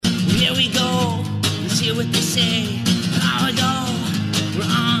Here we go. Let's hear what they say. An hour ago, we're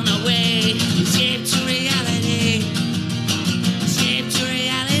on our way. Escape to reality. Escape to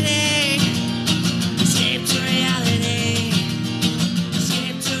reality. Escape to reality.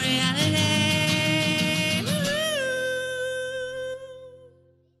 Escape to reality. Woo!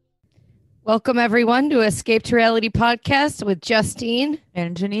 Welcome, everyone, to Escape to Reality podcast with Justine.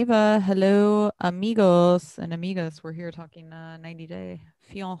 And Geneva. Hello, amigos and amigas. We're here talking 90 Day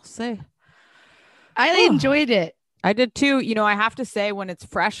Fiancé. I enjoyed it. I did too. You know, I have to say, when it's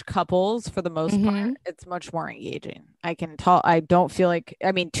fresh couples, for the most part, it's much more engaging. I can tell. I don't feel like,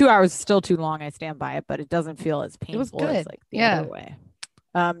 2 hours is still too long. I stand by it, but it doesn't feel as painful good. as like the other way.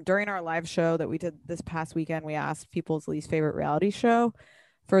 During our live show that we did this past weekend, we asked people's least favorite reality show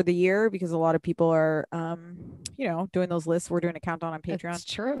for the year, because a lot of people are, doing those lists. We're doing a countdown on Patreon. It's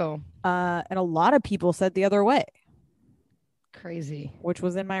true. And a lot of people said The Other Way, Crazy. which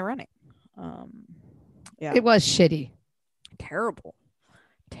was in my running. Yeah, It was shitty. terrible.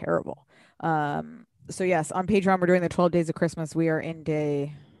 So yes, on Patreon, we're doing the 12 days of Christmas. We are in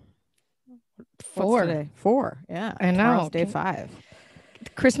day 4. Yeah, I know. Tomorrow's day 5.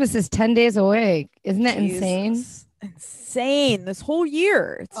 Christmas is 10 days away. Isn't that Jesus. insane? This whole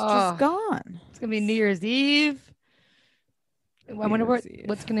year, it's just gone. It's going to be New Year's Eve. I wonder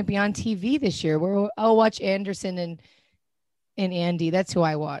what's going to be on TV this year. I'll watch Anderson and Andy. That's who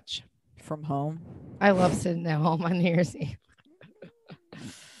I watch. From home. I love sitting at home on New Year's Eve.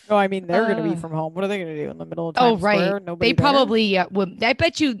 No, I mean, they're going to be from home. What are they going to do in the middle of Times Square? They probably would. I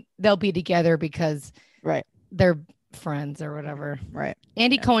bet you they'll be together because they're friends or whatever. Right.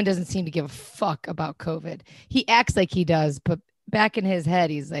 Andy Cohen doesn't seem to give a fuck about COVID. He acts like he does, but back in his head,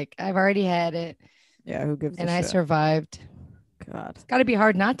 he's like, I've already had it. Yeah, who gives a and shit? I survived. God. It's got to be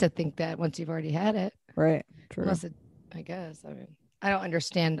hard not to think that once you've already had it. Right. True. Unless I guess. I mean, I don't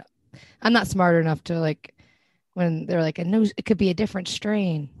understand. I'm not smart enough to when they're like, no, it could be a different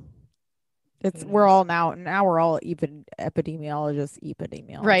strain. We're all we're all epidemiologists.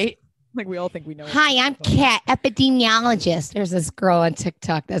 Right. Like, we all think we know. Hi, I'm Kat, epidemiologist. There's this girl on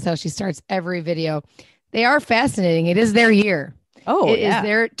TikTok. That's how she starts every video. They are fascinating. It is their year. Oh, it is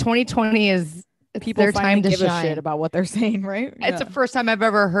their 2020 is people their time to give shine. a shit about what they're saying, right? It's the first time I've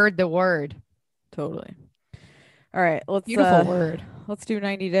ever heard the word. Totally. All right, Beautiful word. Let's do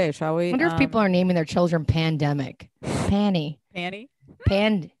 90 days, shall we? I wonder if people are naming their children Pandemic. Pandy.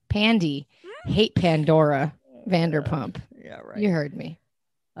 Hate Pandora. Vanderpump. Yeah, right. You heard me.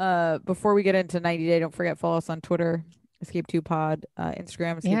 Before we get into 90 Day, don't forget, follow us on Twitter, Escape2Pod,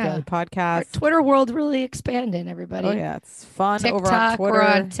 Instagram, Escape Reality Podcast. Our Twitter world really expanding, everybody. Oh yeah, it's fun TikTok, over on Twitter. We're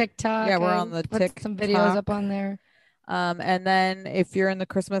on TikTok. Yeah, we're on the TikTok. Some videos up on there. And then if you're in the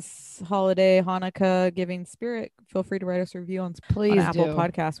Christmas holiday, Hanukkah giving spirit, feel free to write us a review on Apple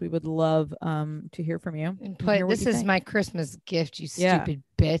Podcasts. We would love to hear from you. And this is my Christmas gift, you stupid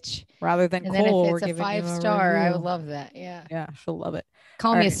bitch. Rather than and Cole, then we're if it's giving a 5-star, I would love that. Yeah. Yeah, she'll love it.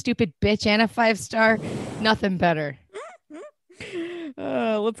 Call me a stupid bitch and a 5-star. Nothing better.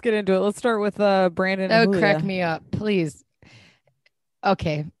 Let's get into it. Let's start with Brandon. That would would crack me up, please.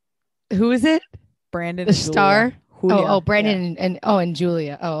 Okay, who is it? Brandon, the star. Julia. Oh, Brandon and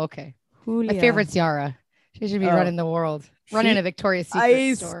Julia. Oh, okay. Julia. My favorite's Yara. She should be running the world, running a Victoria's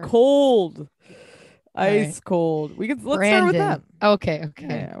Secret store. Ice cold. Let's start with them. Okay.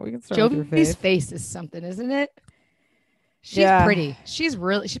 Yeah, we can start with your Jovi's face is something, isn't it? She's pretty. She's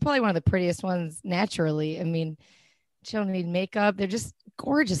probably one of the prettiest ones naturally. I mean, she don't need makeup. They're just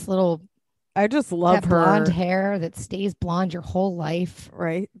gorgeous little. I just love her blonde hair that stays blonde your whole life.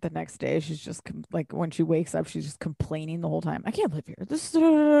 Right. The next day, she's just when she wakes up, she's just complaining the whole time. I can't live here. This.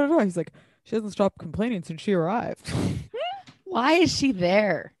 He's like, she hasn't stopped complaining since she arrived. Why is she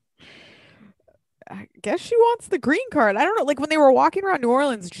there? I guess she wants the green card. I don't know. Like, when they were walking around New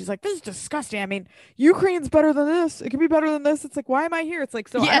Orleans, she's like, this is disgusting. I mean, Ukraine's better than this. It can be better than this. It's like, why am I here? It's like,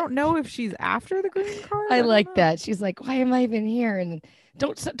 so I don't know if she's after the green card. I like that. She's like, why am I even here? And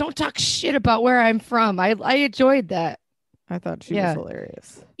don't talk shit about where I'm from. I enjoyed that. I thought she was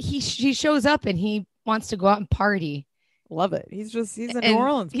hilarious. She shows up and he wants to go out and party. Love it. He's a New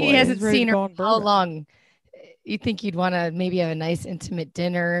Orleans boy. He hasn't seen her how long. You think you'd want to maybe have a nice intimate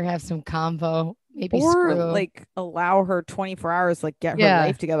dinner, have some convo. Maybe allow her 24 hours, get her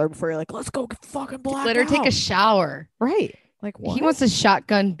life together before you're like, let's go fucking black let her take a shower. Right. Like, what? He wants to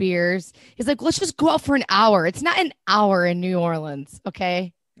shotgun beers. He's like, let's just go out for an hour. It's not an hour in New Orleans.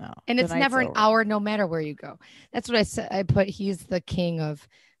 Okay. No. And it's never an hour, no matter where you go. That's what I said. I put, he's the king of,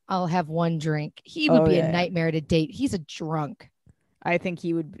 I'll have one drink. He would be a nightmare to date. He's a drunk. I think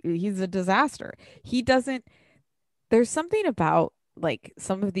he's a disaster. He doesn't, there's something about like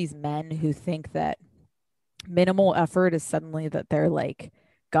some of these men who think that minimal effort is suddenly that they're like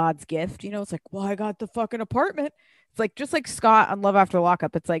God's gift. It's like, well, I got the fucking apartment. It's like just like Scott on Love After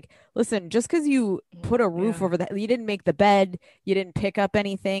Lockup. It's like, listen, just because you put a roof over that, you didn't make the bed, you didn't pick up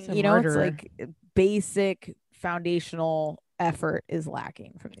anything. It's like basic foundational effort is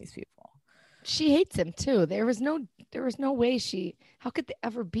lacking from these people. She hates him too. There was no way how could they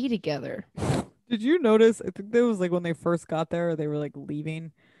ever be together? Did you notice? I think that was like when they first got there, they were like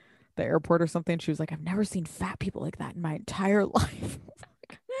leaving the airport or something. She was like, I've never seen fat people like that in my entire life.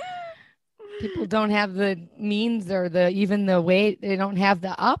 People don't have the means or even the weight. They don't have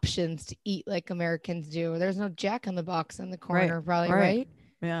the options to eat like Americans do. There's no Jack in the Box in the corner, probably, right?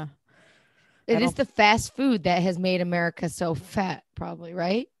 Yeah. It is the fast food that has made America so fat, probably,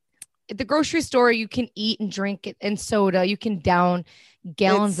 right? At the grocery store, you can eat and drink it and soda. You can down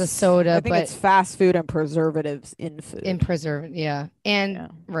gallons of soda. I think it's fast food and preservatives in food. Yeah. And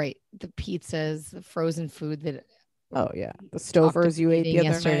right, the pizzas, the frozen food that. Oh yeah, the Stouffer's you ate the other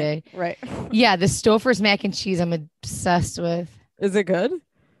yesterday, night. Right? Yeah, the Stouffer's mac and cheese I'm obsessed with. Is it good?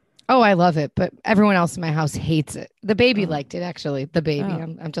 Oh, I love it, but everyone else in my house hates it. The baby liked it, actually. The baby.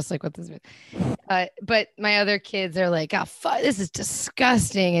 I'm just like, what this? But my other kids are like, oh, fuck, this is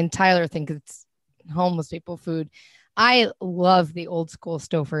disgusting. And Tyler thinks it's homeless people food. I love the old school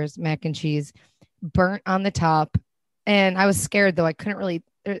Stouffer's mac and cheese, burnt on the top. And I was scared though. I couldn't really.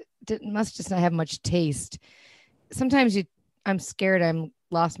 It must just not have much taste. Sometimes I'm scared I'm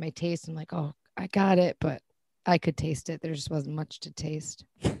lost my taste. I'm like, oh, I got it, but I could taste it. There just wasn't much to taste.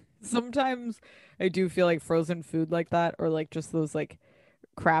 Sometimes I do feel like frozen food like that, or like just those like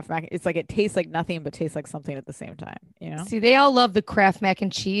Kraft mac. It's like it tastes like nothing, but tastes like something at the same time. See, they all love the Kraft mac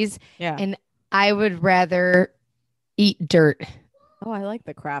and cheese. Yeah. And I would rather eat dirt. Oh, I like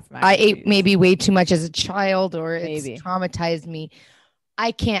the Kraft mac. I ate maybe way too much as a child, or it's maybe traumatized me.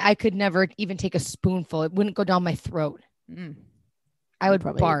 I could never even take a spoonful. It wouldn't go down my throat. I would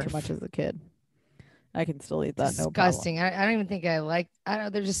probably barf eat too much as a kid. I can still eat that. Disgusting. No problem. I don't even think I like.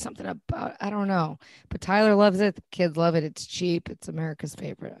 There's just something about. I don't know. But Tyler loves it. The kids love it. It's cheap. It's America's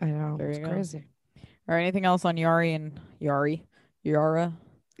favorite. I know. It's crazy. Or anything else on Yara?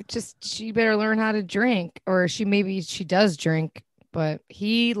 Just she better learn how to drink, or she does drink, but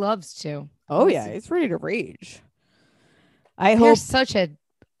he loves to. Oh yeah, he's ready to rage. I hope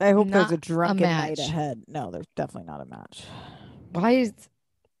there's a drunken night ahead. No, there's definitely not a match. Why is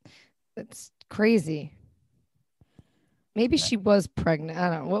that's crazy? Maybe she was pregnant. I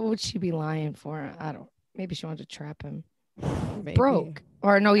don't know. What would she be lying for? Maybe she wanted to trap him. Maybe. Broke.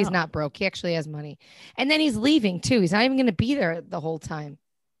 Or no, he's not broke. He actually has money. And then he's leaving too. He's not even going to be there the whole time.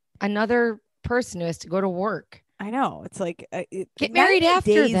 Another person who has to go to work. I know. It's like get married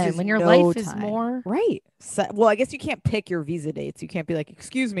after then when your life is more right. So, well, I guess you can't pick your visa dates. You can't be like,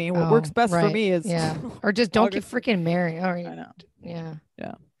 excuse me, what works best for me is or just don't get freaking married. All right. I know. Yeah.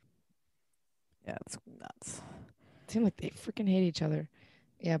 It's nuts. It seems like they freaking hate each other.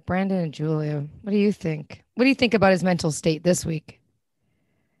 Yeah, Brandon and Julia. What do you think? What do you think about his mental state this week?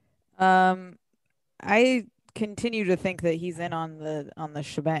 I continue to think that he's in on the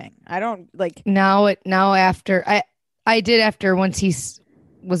shebang. I don't like now after I did after once he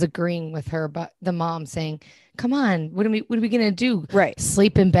was agreeing with her, but the mom saying, "Come on, what are we gonna do? Right,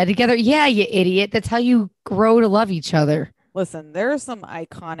 sleep in bed together? Yeah, you idiot. That's how you grow to love each other." Listen, there are some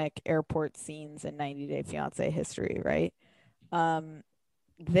iconic airport scenes in 90 Day Fiancé history, right?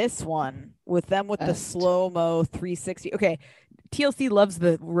 This one with them with the slow-mo 360. Okay, TLC loves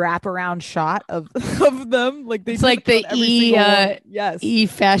the wraparound shot of them. Like it's like the E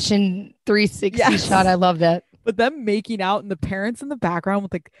fashion 360 shot. I love that. But them making out and the parents in the background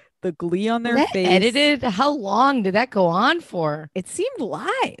with like the glee on their face. Edited? How long did that go on for? It seemed live.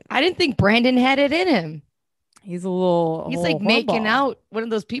 I didn't think Brandon had it in him. He's like making out one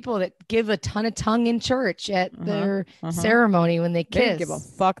of those people that give a ton of tongue in church at their ceremony when they kiss. They didn't give a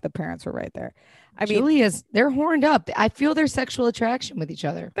fuck. The parents were right there. I mean, they're horned up. I feel their sexual attraction with each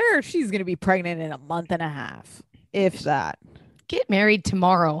other. She's going to be pregnant in a month and a half, if that. Get married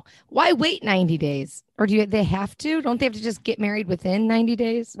tomorrow. Why wait 90 days? Or do they have to? Don't they have to just get married within 90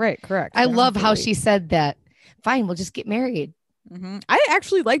 days? Right, correct. I love how she said that. Fine, we'll just get married. Mm-hmm. I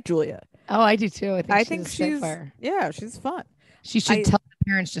actually like Julia. Oh, I do too. I think she's she's fun. She should tell the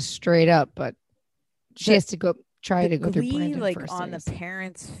parents just straight up, but she has to try to go through Brandon like first on the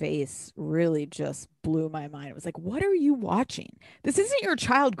parents' face really just blew my mind. It was like, what are you watching? This isn't your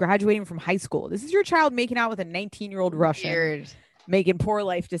child graduating from high school. This is your child making out with a 19-year-old Russian, making poor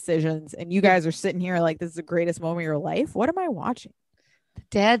life decisions, and you guys are sitting here like this is the greatest moment of your life. What am I watching? The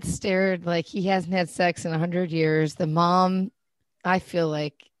dad stared like he hasn't had sex in 100 years. The mom I feel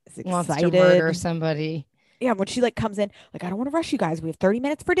like is wants to excited. murder somebody. Yeah, when she like comes in, like, I don't want to rush you guys. We have 30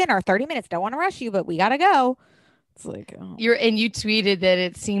 minutes for dinner. 30 minutes. Don't want to rush you, but we gotta go. It's like, oh. You tweeted that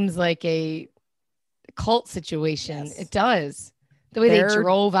it seems like a cult situation. Yes. It does. The way they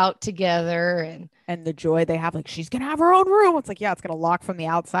drove out together and the joy they have, like, she's gonna have her own room. It's like, yeah, it's gonna lock from the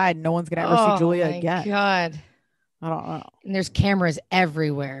outside. No one's gonna ever see Julia again. God. I don't know. And there's cameras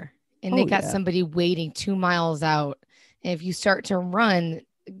everywhere. And they got yeah. somebody waiting 2 miles out. And if you start to run,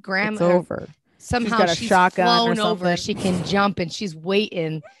 grandma it's over. Somehow she's flown over. She can jump and she's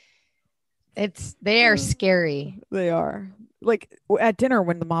waiting. They are scary. They are. Like at dinner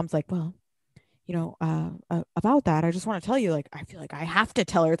when the mom's like, well, you know, about that, I just want to tell you, like, I feel like I have to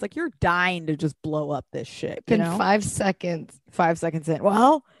tell her. It's like, you're dying to just blow up this shit. In 5 seconds. 5 seconds in.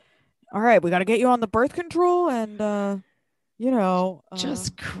 Well, all right, we got to get you on the birth control and, you know.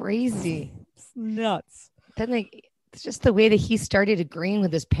 Just crazy. It's nuts. Then it's just the way that he started agreeing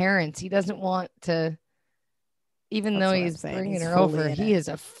with his parents. He doesn't want to, even though he's bringing her over, he is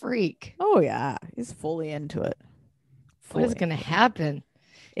a freak. Oh, yeah. He's fully into it. What is going to happen?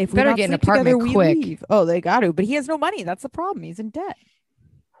 If we better get an apartment together, quick. Leave. Oh, they got to, but he has no money. That's the problem. He's in debt.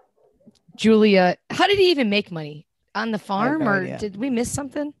 Julia, how did he even make money? On the farm, or idea. Did we miss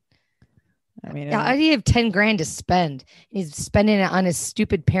something? I mean, how did he have 10 grand to spend? He's spending it on his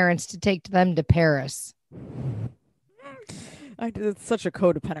stupid parents to take them to Paris. It's such a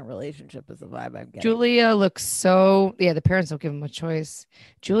codependent relationship is the vibe I'm getting. Julia looks the parents don't give him a choice.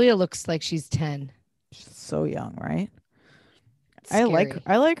 Julia looks like she's 10. She's so young, right? I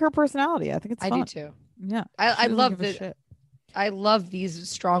like her personality. I think it's fun. I do too. Yeah. I love that. I love these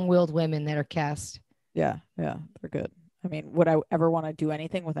strong-willed women that are cast. Yeah, they're good. I mean, would I ever want to do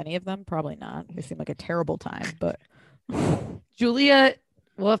anything with any of them? Probably not. They seem like a terrible time, but Julia,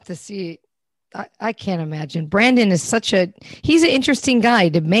 we'll have to see. I can't imagine. Brandon is he's an interesting guy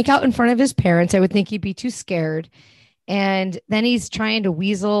to make out in front of his parents. I would think he'd be too scared. And then he's trying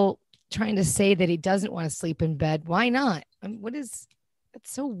to say that he doesn't want to sleep in bed. Why not? I mean, it's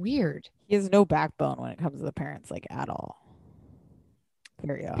so weird. He has no backbone when it comes to the parents, like, at all.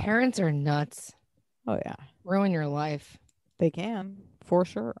 Very odd. Parents are nuts. Oh, yeah. Ruin your life. They can, for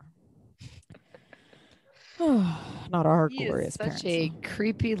sure. Not our glorious parents. Such a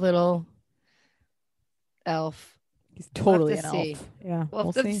creepy little elf. He's totally an elf. Yeah.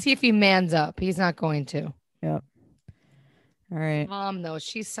 Well, let's see if he mans up. He's not going to. Yep. All right. Mom, though,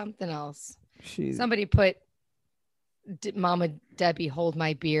 she's something else. She's Somebody put Mama Debbie, hold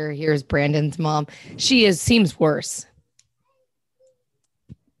my beer. Here's Brandon's mom. She seems worse.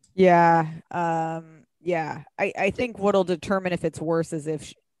 Yeah. Yeah. I think what'll determine if it's worse is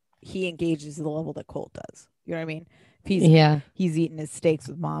if he engages the level that Colt does. You know what I mean? If he's eating his steaks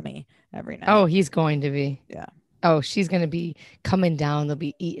with mommy every night. Oh, he's going to be. Yeah. Oh, she's going to be coming down. They'll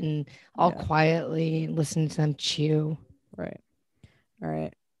be eating all quietly, listening to them chew. Right. All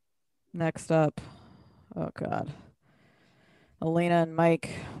right. Next up. Oh, God. Elena and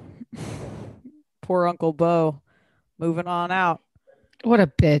Mike. Poor Uncle Bo. Moving on out. What a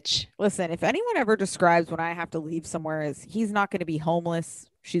bitch. Listen, if anyone ever describes when I have to leave somewhere as he's not going to be homeless,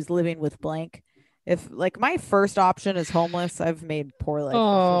 she's living with blank. If, like, my first option is homeless, I've made poor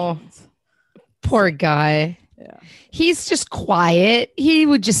life decisions. Poor guy. Yeah. He's just quiet. He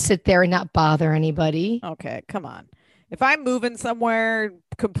would just sit there and not bother anybody. Okay, come on. If I'm moving somewhere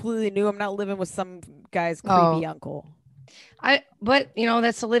completely new, I'm not living with some guy's creepy uncle. But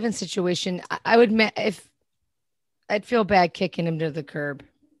that's a living situation. I would if I'd feel bad kicking him to the curb.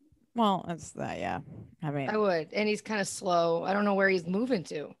 Well, that's that. Yeah, I mean, I would. And he's kind of slow. I don't know where he's moving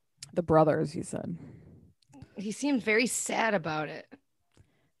to. The brothers, you said. He seemed very sad about it.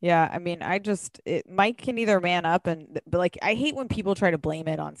 Yeah, I mean, Mike can either man up but like, I hate when people try to blame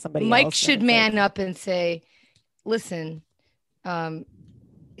it on somebody else. Mike should man up and say, listen,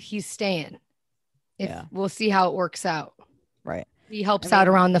 he's staying. We'll see how it works out. Right. He helps out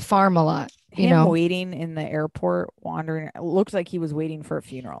around the farm a lot. Waiting in the airport, wandering, it looked like he was waiting for a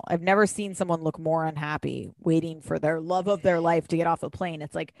funeral. I've never seen someone look more unhappy waiting for their love of their life to get off a plane.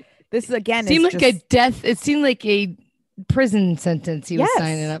 It's like, this is again. Seemed like a death. It seemed like a prison sentence he was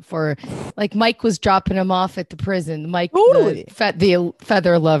signing up for. Like Mike was dropping him off at the prison. Mike, totally. the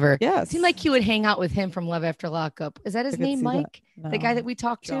feather lover. Yeah. Seemed like he would hang out with him from Love After Lockup. Is that his name, Mike? No. The guy that we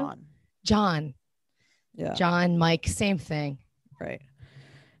talked to? John. Yeah. John, Mike, same thing. Right.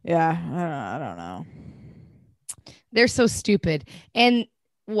 Yeah. I don't know. They're so stupid. And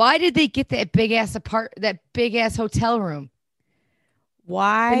why did they get that big ass hotel room?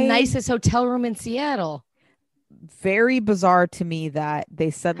 Why? The nicest hotel room in Seattle. very bizarre to me that they I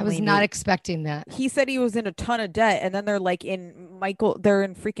suddenly was not made. expecting that. He said he was in a ton of debt, and then they're like they're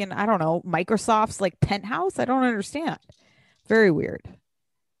in freaking, I don't know, Microsoft's like penthouse. I don't understand. Very weird.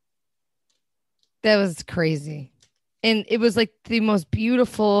 That was crazy. And it was like the most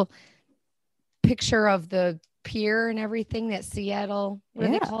beautiful picture of the pier and everything that Seattle, what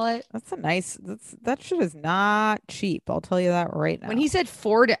do they call it? That shit is not cheap. I'll tell you that right now. When he said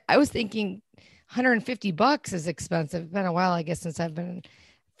I was thinking $150 is expensive. It's been a while, I guess, since I've been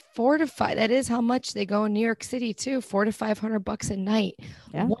 4 to 5. That is how much they go in New York City too. $400 to $500 a night.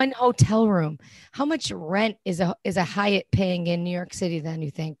 Yeah. One hotel room. How much rent is a Hyatt paying in New York City then,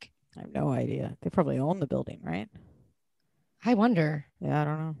 you think? I have no idea. They probably own the building, right? I wonder. Yeah, I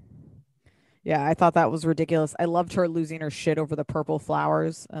don't know. Yeah, I thought that was ridiculous. I loved her losing her shit over the purple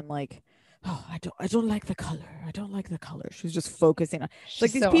flowers and like, oh, I don't like the color. I don't like the color. She was just focusing on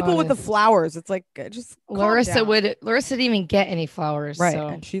like these so people with the honest. flowers. It's like just Larissa didn't even get any flowers. Right. So.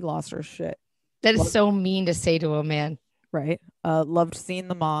 And she lost her shit. That is so mean to say to a man. Right. Loved seeing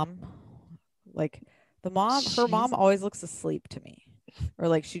the mom. Like her mom always looks asleep to me. Or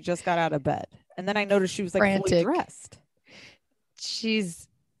like she just got out of bed. And then I noticed she was like fully dressed. She's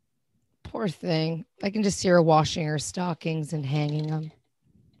poor thing. I can just see her washing her stockings and hanging them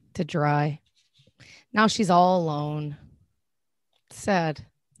to dry. Now she's all alone. Sad.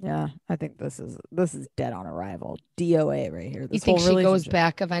 Yeah, I think this is dead on arrival. DOA right here. You think she goes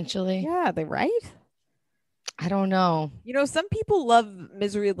back eventually? Yeah, right? I don't know. You know, some people love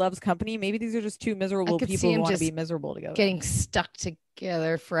misery loves company. Maybe these are just two miserable people who want to be miserable together. Getting stuck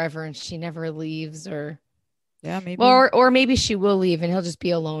together forever and she never leaves or yeah, maybe. Well, or maybe she will leave and he'll just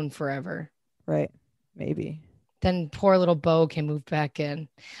be alone forever. Right. Maybe. Then poor little Bo can move back in.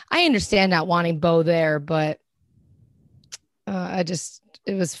 I understand not wanting Bo there, but it just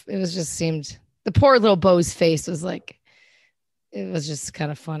seemed the poor little Bo's face was like, it was just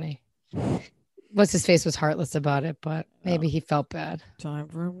kind of funny. What's his face was heartless about it, but maybe he felt bad. Time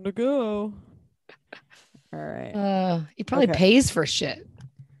for him to go. All right. He probably pays for shit.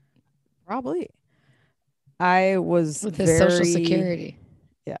 Probably. I was with his Social Security.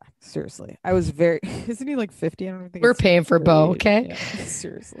 Yeah, seriously. I was very. Isn't he like 50? I don't think we're paying for Bo. Okay. Yeah,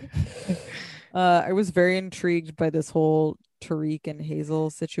 seriously. I was very intrigued by this whole Tariq and Hazel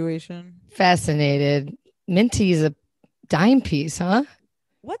situation. Fascinated. Minty's a dime piece, huh?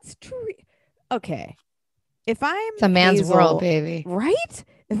 What's Tariq? Okay. If I'm it's a man's Hazel, world, baby. Right?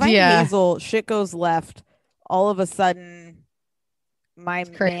 If I'm Hazel, shit goes left. All of a sudden, my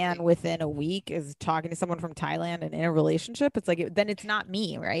man within a week is talking to someone from Thailand and in a relationship. It's like, then it's not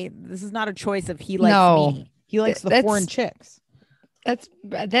me, right? This is not a choice of he likes me. He likes the foreign chicks.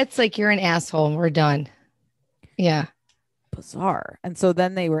 That's like, you're an asshole and we're done. Yeah. Bizarre. And so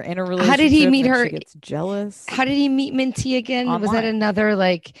then they were in a relationship. How did he meet her? She gets jealous. How did he meet Minty again? Online. Was that another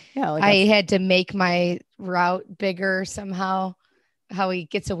like I had to make my route bigger somehow? How he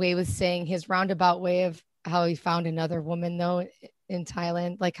gets away with saying his roundabout way of how he found another woman though in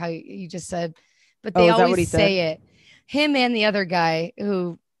Thailand, like how you just said. But they always say it. Him and the other guy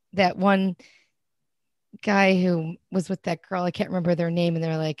that one guy who was with that girl, I can't remember their name, and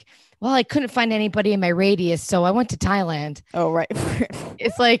they're like, well, I couldn't find anybody in my radius, so I went to Thailand. Oh, right.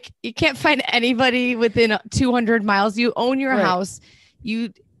 It's like you can't find anybody within 200 miles. You own your house.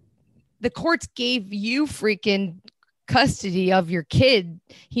 The courts gave you freaking custody of your kid.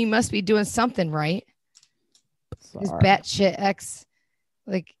 He must be doing something right. Bizarre. His batshit ex,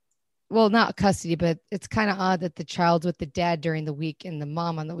 not custody, but it's kind of odd that the child's with the dad during the week and the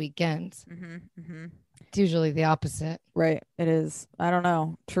mom on the weekends. Mm-hmm, mm-hmm. It's usually the opposite. Right. It is. I don't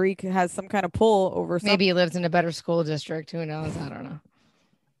know. Tariq has some kind of pull over something. Maybe he lives in a better school district. Who knows? I don't know.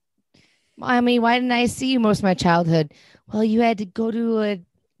 Mommy, why didn't I see you most of my childhood? Well, you had to go to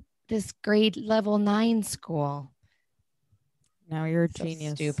this grade level 9 school. Now you're a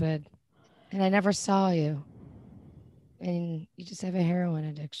genius. Stupid. And I never saw you. And you just have a heroin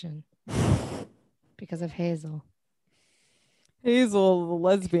addiction because of Hazel. Hazel, the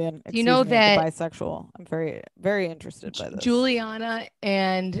lesbian. You know that the bisexual. I'm very, very interested by this. Juliana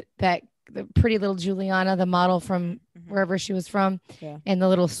and the pretty little Juliana, the model from wherever she was from, and the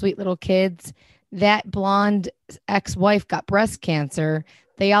little sweet little kids. That blonde ex-wife got breast cancer.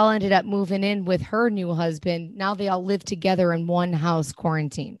 They all ended up moving in with her new husband. Now they all live together in one house,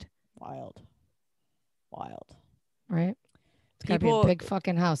 quarantined. Wild. Right? It's gotta be a big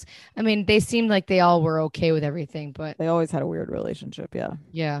fucking house. I mean, they seemed like they all were okay with everything, but they always had a weird relationship. Yeah.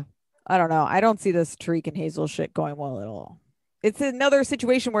 Yeah. I don't know. I don't see this Tariq and Hazel shit going well at all. It's another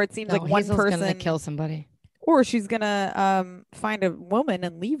situation where it seems like one Hazel's person gonna kill somebody, or she's gonna find a woman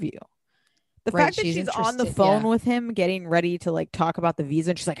and leave you. The Right, fact that she's she's on the interested, phone yeah. with him getting ready to like talk about the visa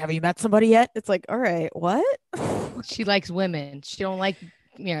and she's like, have you met somebody yet? It's like, all right, what? She likes women. She don't like,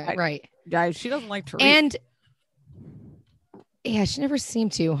 yeah, right. Guys, she doesn't like Tariq. And yeah, she never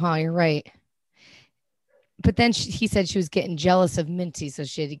seemed to, huh? You're right. But then he said she was getting jealous of Minty, so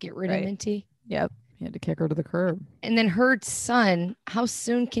she had to get rid of Right. Minty. Yep. He had to kick her to the curb. And then her son, how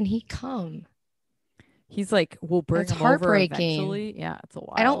soon can he come? He's like, we'll bring That's him over heartbreaking. eventually. Yeah, it's a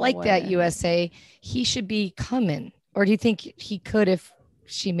while I don't like that, away. USA. He should be coming. Or do you think he could if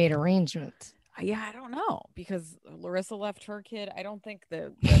she made arrangements? Yeah, I don't know because Larissa left her kid. I don't think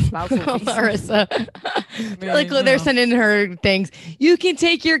the spousal visa. Larissa. Like they're sending her things. You can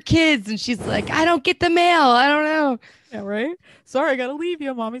take your kids. And she's like, I don't get the mail. I don't know. Yeah, right. Sorry, I gotta leave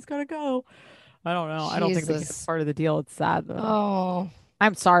you. Mommy's gotta go. I don't know. I don't think Jesus. that's part of the deal. It's sad though. Oh.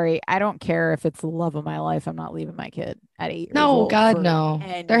 I'm sorry. I don't care if it's the love of my life. I'm not leaving my kid at 8 years No, old. God, no.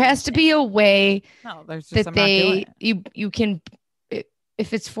 There has to be a way No, there's just that I'm not doing it. you can,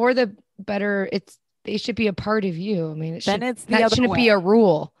 if it's for the better, they should be a part of you. I mean, Then it's the that other shouldn't way. be a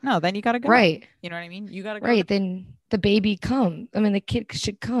rule. No, then you gotta go. Right. You know what I mean? You gotta go. Right. Then the baby come. I mean, the kid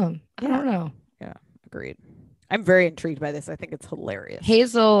should come. I don't know. Yeah, agreed. I'm very intrigued by this. I think it's hilarious.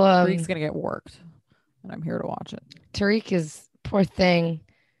 Hazel, Tariq's gonna get worked, and I'm here to watch it. Tariq is poor thing.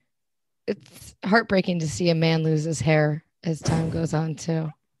 It's heartbreaking to see a man lose his hair as time goes on too.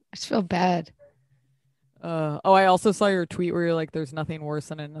 I just feel bad. I also saw your tweet where you're like, there's nothing worse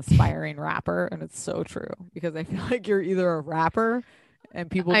than an aspiring rapper. And it's so true because I feel like you're either a rapper and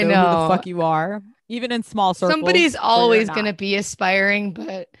people know who the fuck you are, even in small circles. Somebody's always going to be aspiring,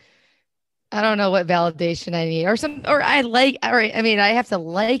 but I don't know what validation I need I have to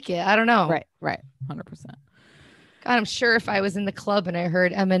like it. I don't know. Right. 100%. God, I'm sure if I was in the club and I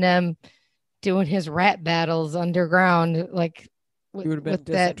heard Eminem doing his rap battles underground, like, you would have been with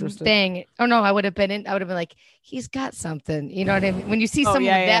that thing. Oh no, I would have been like, he's got something. You know what I mean? When you see someone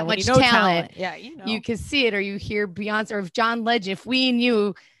with that much talent, yeah, you can see it, or you hear Beyonce or if John Legend. If we and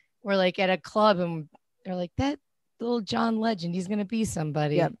you were like at a club and they're like, that little John Legend, he's gonna be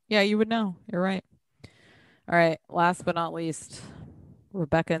somebody. Yeah, you would know. You're right. All right. Last but not least,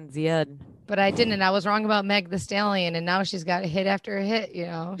 Rebecca and Zied. But I didn't, and I was wrong about Meg the Stallion, and now she's got a hit after a hit. You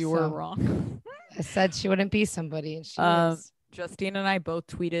know, you were wrong. I said she wouldn't be somebody, and she was. Justine and I both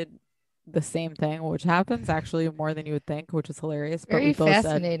tweeted the same thing, which happens actually more than you would think, which is hilarious. Very but we both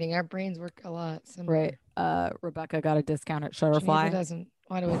fascinating. Our brains work a lot. Right. Rebecca got a discount at Shutterfly. Geneva doesn't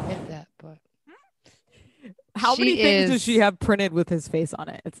want to admit that, but how many things does she have printed with his face on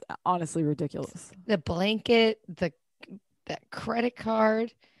it? It's honestly ridiculous. The blanket, that credit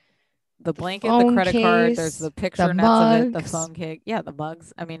card. The blanket, the credit card, there's the picture next to it, the phone cake. Yeah, the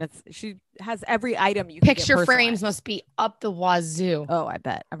mugs. I mean, she has every item you can picture frames must be up the wazoo. Oh, I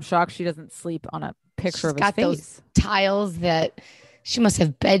bet. I'm shocked she doesn't sleep on a picture of his got face. Those tiles that she must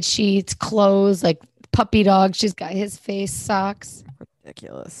have bed sheets, clothes, like puppy dog. She's got his face, socks.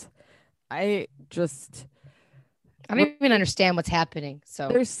 Ridiculous. I don't even understand what's happening. So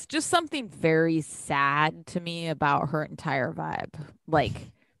there's just something very sad to me about her entire vibe. Like,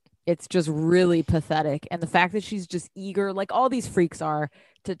 it's just really pathetic. And the fact that she's just eager, like all these freaks are,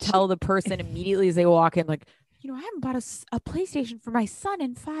 to tell the person immediately as they walk in, like, I haven't bought a PlayStation for my son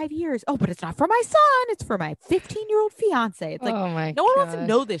in 5 years. Oh, but it's not for my son. It's for my 15-year-old fiance. It's like, no one wants to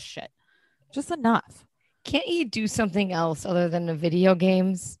know this shit. Just enough. Can't you do something else other than the video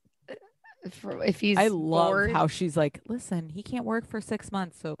games? I love how she's like, listen, he can't work for 6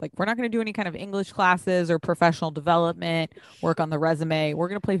 months. So like, we're not going to do any kind of English classes or professional development, work on the resume. We're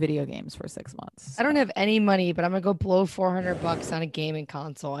going to play video games for 6 months. I don't have any money, but I'm going to go blow $400 on a gaming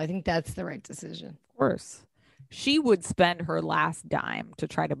console. I think that's the right decision. Of course. She would spend her last dime to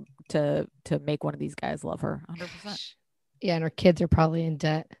try to make one of these guys love her. 100%. Yeah. And her kids are probably in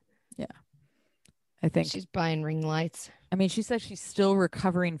debt. Yeah. I think she's buying ring lights. I mean, she says she's still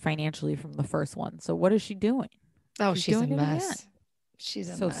recovering financially from the first one. So what is she doing? Oh, she's a mess. She's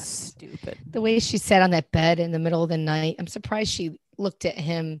a mess. So stupid. The way she sat on that bed in the middle of the night. I'm surprised she looked at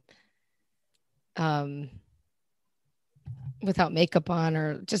him without makeup on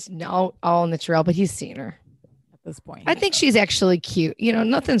or just all in the trail, but he's seen her. At this point. I think she's actually cute.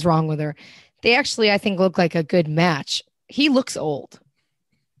 Nothing's wrong with her. They actually, I think, look like a good match. He looks old.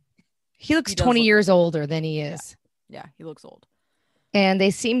 He looks 20 years older than he is. Yeah, he looks old. And they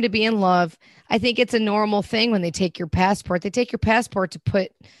seem to be in love. I think it's a normal thing when they take your passport. They take your passport to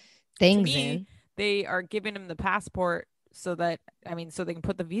put things in. They are giving him the passport so they can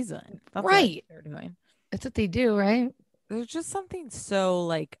put the visa in. That's right. What they're doing. That's what they do, right? There's just something so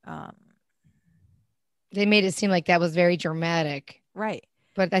like they made it seem like that was very dramatic. Right.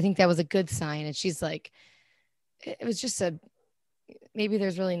 but I think that was a good sign. And she's like, it was just maybe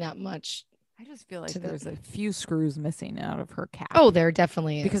there's really not much. I just feel like there's a few screws missing out of her cap. Oh, there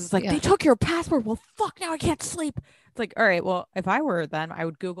definitely is. Because it's like, they took your passport. Well, fuck, now I can't sleep. It's like, all right, well, if I were them, I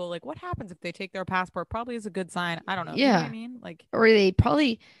would Google, like, what happens if they take their passport? Probably is a good sign. I don't know. Yeah. You know what I mean? Like, or they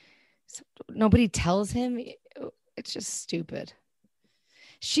probably, nobody tells him. It's just stupid.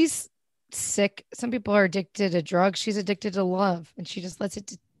 She's sick. Some people are addicted to drugs. She's addicted to love, and she just lets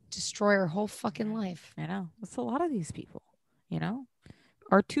it destroy her whole fucking life. I know. It's a lot of these people,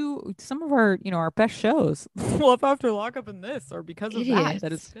 some of our, our best shows. Love After Lockup and this, or because of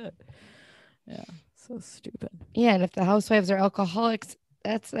that it's good. Yeah. So stupid. Yeah. And if the housewives are alcoholics,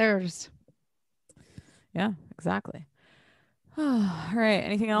 that's theirs. Yeah, exactly. All right.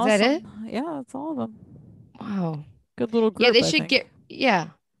 Anything else? Is that it? Yeah, that's all of them. Wow. Good little group. Yeah, they should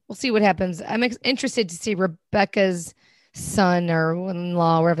we'll see what happens. I'm interested to see Rebecca's son or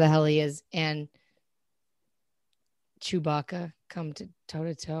in-law, wherever the hell he is, and Chewbacca come to toe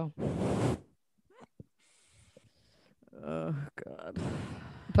to toe. Oh God.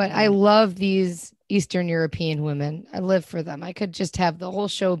 But I love these Eastern European women. I live for them. I could just have the whole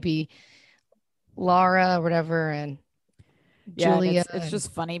show be Laura or whatever and Julia. It's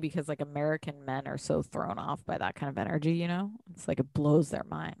just funny because like American men are so thrown off by that kind of energy, It's like it blows their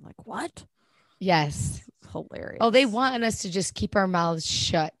mind. Like, what? Yes. It's hilarious. Oh, they want us to just keep our mouths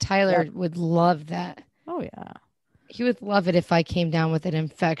shut. Tyler would love that. Oh yeah. He would love it if I came down with an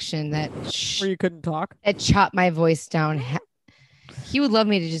infection that where you couldn't talk. It chopped my voice down. He would love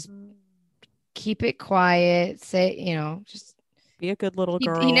me to just keep it quiet, say, just be a good little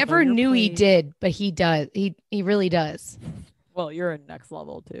girl. He never knew he did, but he does. He really does. Well, you're a next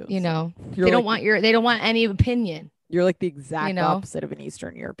level too. They don't want any opinion. You're like the exact opposite of an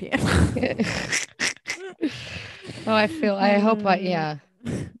Eastern European. I hope yeah.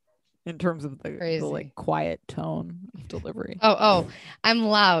 In terms of the like quiet tone of delivery. Oh, I'm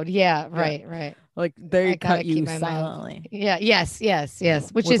loud. Yeah, right. Like they cut you silently. Yeah, yes.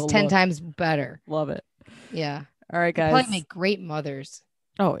 Which is 10 times better. Love it. Yeah. All right, guys. Probably make great mothers.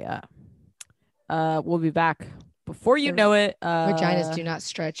 Oh yeah. We'll be back before you know it. Vaginas do not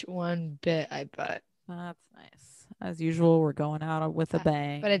stretch one bit, I bet. That's nice. As usual, we're going out with a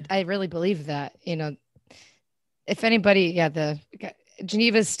bang. But I really believe that, if anybody,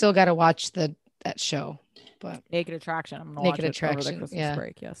 Geneva's still got to watch that show. But Naked Attraction. I'm gonna watch it over the Christmas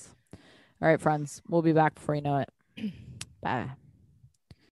break. Yes. All right, friends. We'll be back before you know it. Bye.